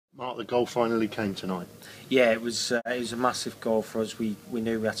Mark, the goal finally came tonight. Yeah, it was a massive goal for us. We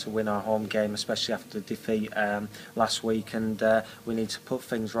knew we had to win our home game, especially after the defeat last week, and we need to put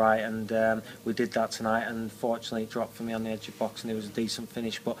things right, and we did that tonight. And fortunately, it dropped for me on the edge of the box, and it was a decent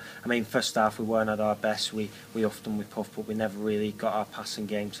finish. But I mean, first half we weren't at our best. We huffed and we puffed, but we never really got our passing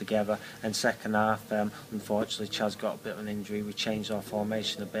game together. And second half, unfortunately, Chaz got a bit of an injury. We changed our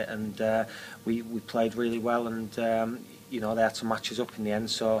formation a bit, and we played really well, and they had to match us up in the end.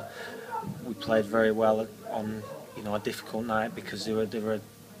 So we played very well on a difficult night because they were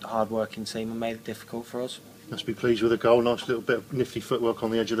a hard-working team and made it difficult for us. Must be pleased with the goal. Nice little bit of nifty footwork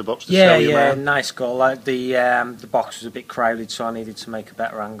on the edge of the box to sell your man. Nice goal. Like the box was a bit crowded, so I needed to make a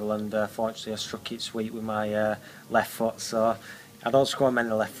better angle, and fortunately I struck it sweet with my left foot. So I don't score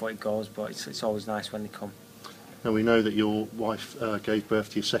many left-footed goals, but it's always nice when they come. Now we know that your wife gave birth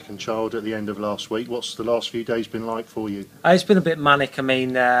to your second child at the end of last week. What's the last few days been like for you? It's been a bit manic. I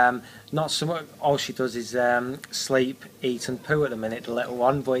mean, not so much. All she does is sleep, eat and poo at the minute, the little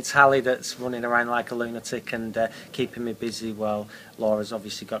one. But it's Hallie that's running around like a lunatic and keeping me busy. Well, Laura's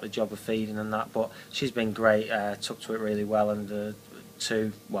obviously got the job of feeding and that, but she's been great. Took to it really well, and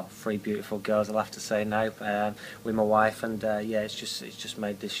three beautiful girls, I'll have to say now, with my wife, and it's just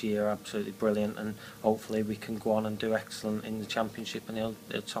made this year absolutely brilliant, and hopefully we can go on and do excellent in the championship, and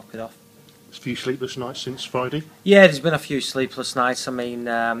he'll top it off. A few sleepless nights since Friday? Yeah, there's been a few sleepless nights. I mean,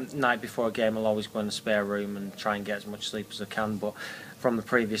 night before a game I'll always go in the spare room and try and get as much sleep as I can, but from the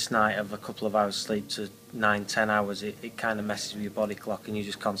previous night of a couple of hours sleep to 9-10 hours, it kind of messes with your body clock and you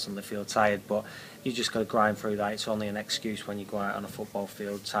just constantly feel tired, but you just got to grind through that. It's only an excuse when you go out on a football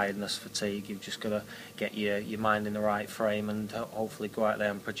field, tiredness, fatigue. You've just got to get your mind in the right frame and hopefully go out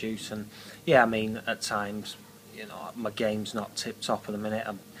there and produce. And yeah, I mean, at times, my game's not tip-top at the minute.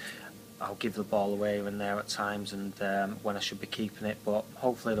 I'll give the ball away here and there at times, and when I should be keeping it, but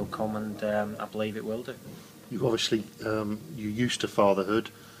hopefully it'll come, and I believe it will do. You've obviously, you're used to fatherhood.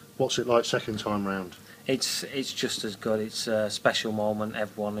 What's it like second time round? It's just as good. It's a special moment.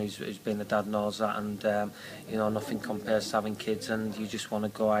 Everyone who's been a dad knows that, and nothing compares to having kids, and you just want to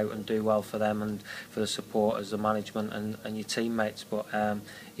go out and do well for them and for the supporters, the management, and your teammates. But I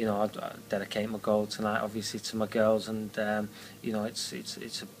dedicate my goal tonight, obviously, to my girls, and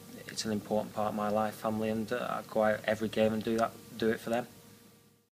it's an important part of my life, family, and I go out every game and do it for them.